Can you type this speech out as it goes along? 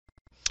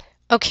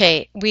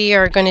Okay, we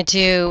are going to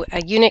do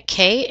a Unit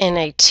K in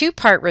a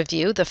two-part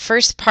review. The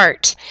first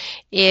part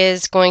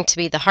is going to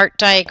be the heart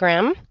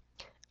diagram.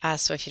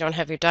 So if you don't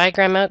have your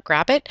diagram out,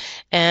 grab it.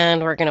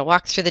 And we're going to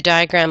walk through the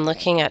diagram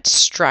looking at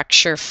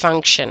structure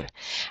function.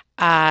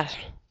 And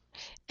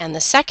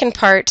the second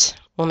part,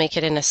 we'll make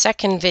it in a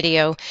second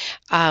video,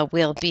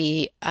 will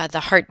be the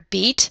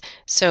heartbeat.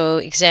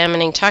 So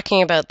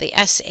talking about the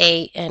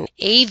SA and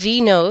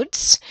AV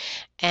nodes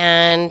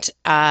and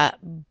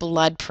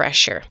blood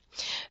pressure.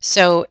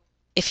 So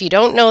if you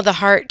don't know the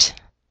heart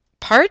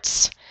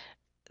parts,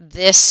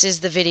 this is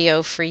the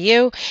video for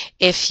you.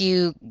 If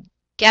you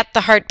get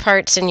the heart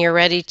parts and you're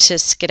ready to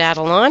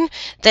skedaddle on,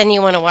 then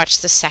you want to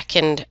watch the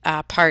second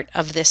part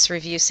of this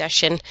review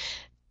session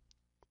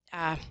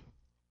to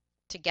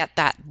get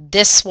that.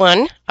 This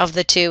one of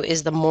the two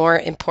is the more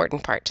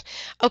important part.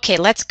 Okay,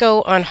 let's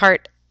go on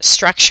heart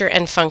structure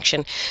and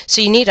function. So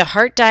you need a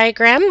heart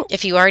diagram.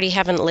 If you already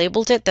haven't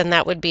labeled it, then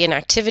that would be an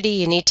activity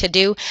you need to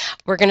do.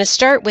 We're going to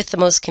start with the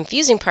most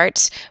confusing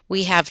parts.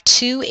 We have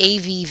two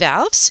AV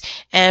valves,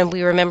 and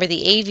we remember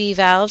the AV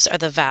valves are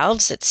the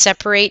valves that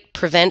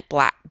prevent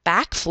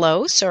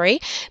backflow,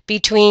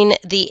 between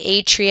the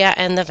atria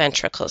and the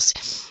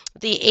ventricles.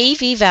 The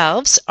AV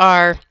valves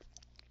are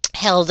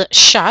held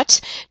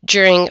shut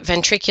during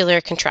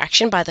ventricular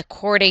contraction by the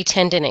chordae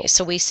tendineae.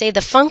 So we say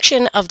the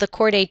function of the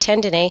chordae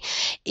tendineae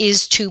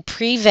is to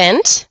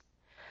prevent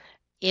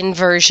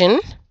inversion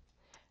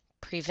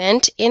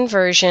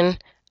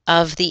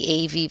of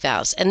the AV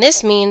valves. And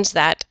this means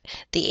that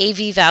the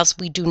AV valves,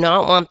 we do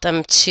not want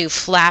them to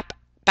flap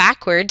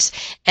backwards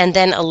and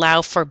then allow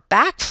for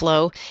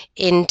backflow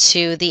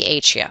into the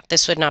atria.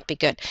 This would not be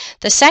good.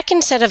 The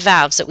second set of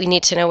valves that we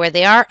need to know where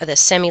they are the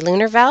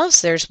semilunar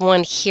valves. There's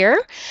one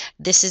here.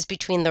 This is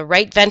between the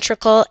right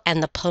ventricle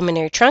and the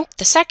pulmonary trunk.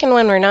 The second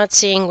one we're not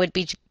seeing would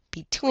be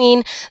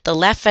between the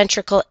left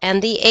ventricle and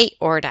the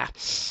aorta.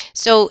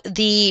 So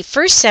the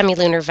first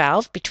semilunar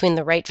valve between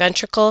the right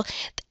ventricle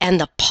and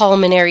the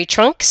pulmonary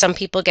trunk, some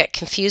people get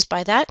confused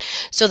by that.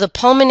 So the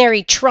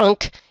pulmonary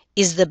trunk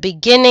is the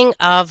beginning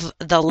of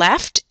the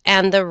left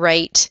and the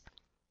right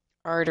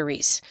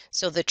arteries.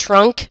 So the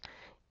trunk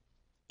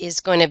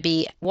is going to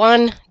be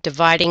one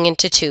dividing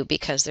into two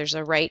because there's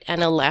a right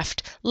and a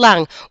left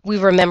lung. We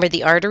remember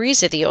the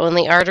arteries are the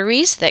only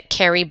arteries that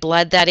carry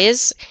blood that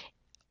is,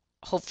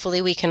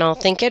 hopefully we can all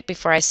think it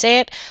before I say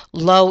it,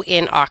 low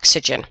in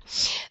oxygen.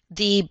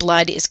 The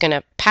blood is going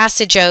to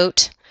passage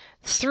out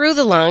through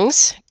the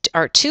lungs,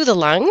 or to the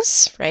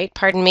lungs,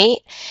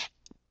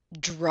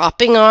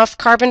 dropping off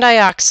carbon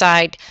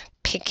dioxide,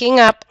 picking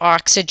up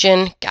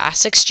oxygen,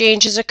 gas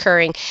exchange is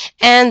occurring,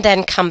 and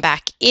then come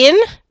back in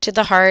to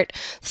the heart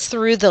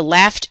through the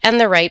left and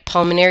the right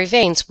pulmonary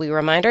veins. We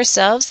remind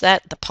ourselves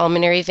that the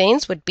pulmonary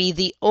veins would be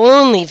the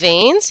only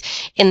veins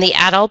in the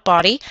adult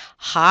body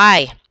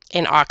high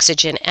in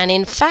oxygen. And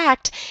in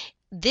fact,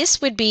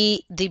 this would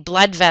be the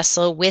blood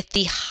vessel with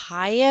the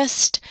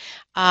highest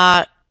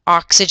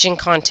oxygen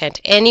content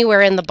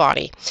anywhere in the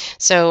body.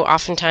 So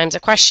oftentimes a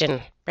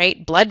question,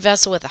 right? Blood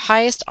vessel with the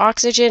highest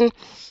oxygen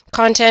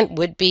content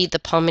would be the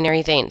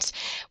pulmonary veins.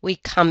 We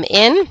come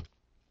in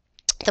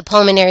the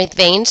pulmonary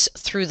veins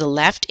through the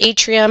left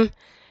atrium.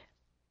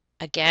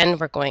 Again,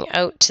 we're going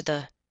out to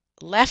the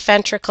left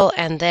ventricle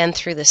and then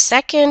through the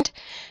second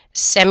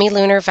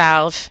semilunar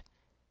valve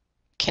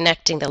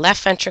connecting the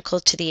left ventricle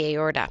to the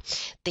aorta.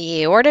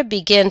 The aorta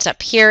begins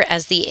up here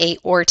as the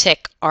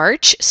aortic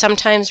arch,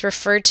 sometimes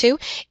referred to.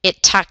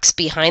 It tucks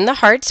behind the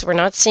heart, so we're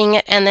not seeing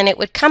it, and then it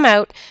would come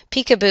out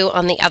peekaboo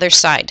on the other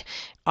side.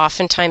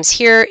 Oftentimes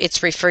here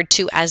it's referred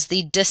to as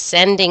the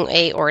descending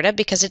aorta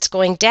because it's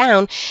going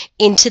down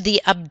into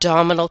the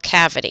abdominal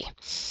cavity.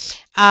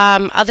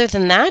 Other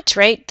than that,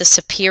 right, the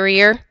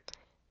superior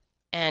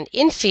and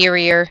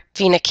inferior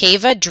vena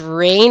cava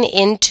drain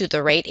into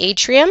the right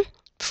atrium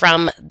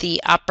from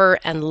the upper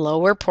and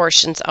lower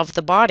portions of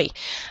the body.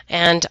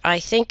 And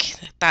I think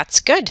that's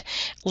good.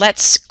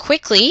 Let's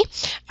quick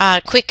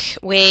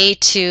way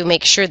to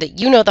make sure that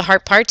you know the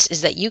heart parts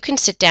is that you can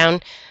sit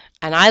down,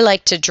 and I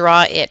like to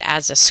draw it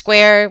as a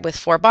square with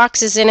 4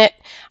 boxes in it,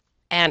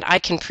 and I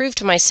can prove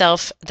to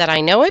myself that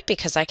I know it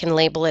because I can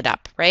label it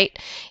up, right?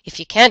 If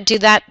you can't do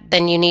that,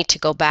 then you need to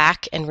go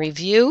back and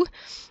review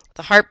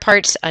the heart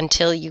parts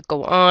until you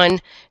go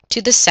on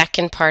to the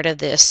second part of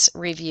this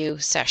review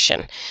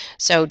session.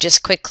 So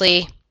just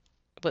quickly,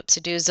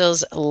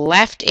 whoopsie-doozles,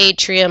 left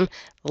atrium,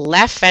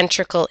 left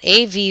ventricle,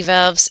 AV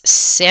valves,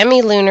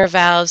 semilunar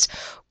valves,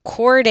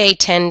 chordae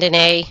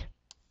tendineae,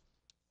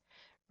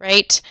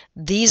 right?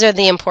 These are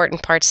the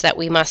important parts that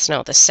we must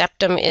know. The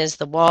septum is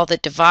the wall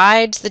that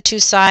divides the two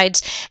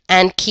sides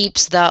and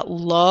keeps the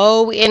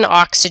low in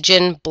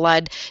oxygen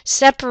blood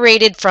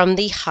separated from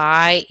the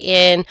high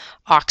in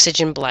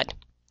oxygen blood.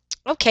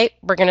 Okay,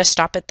 we're going to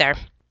stop it there.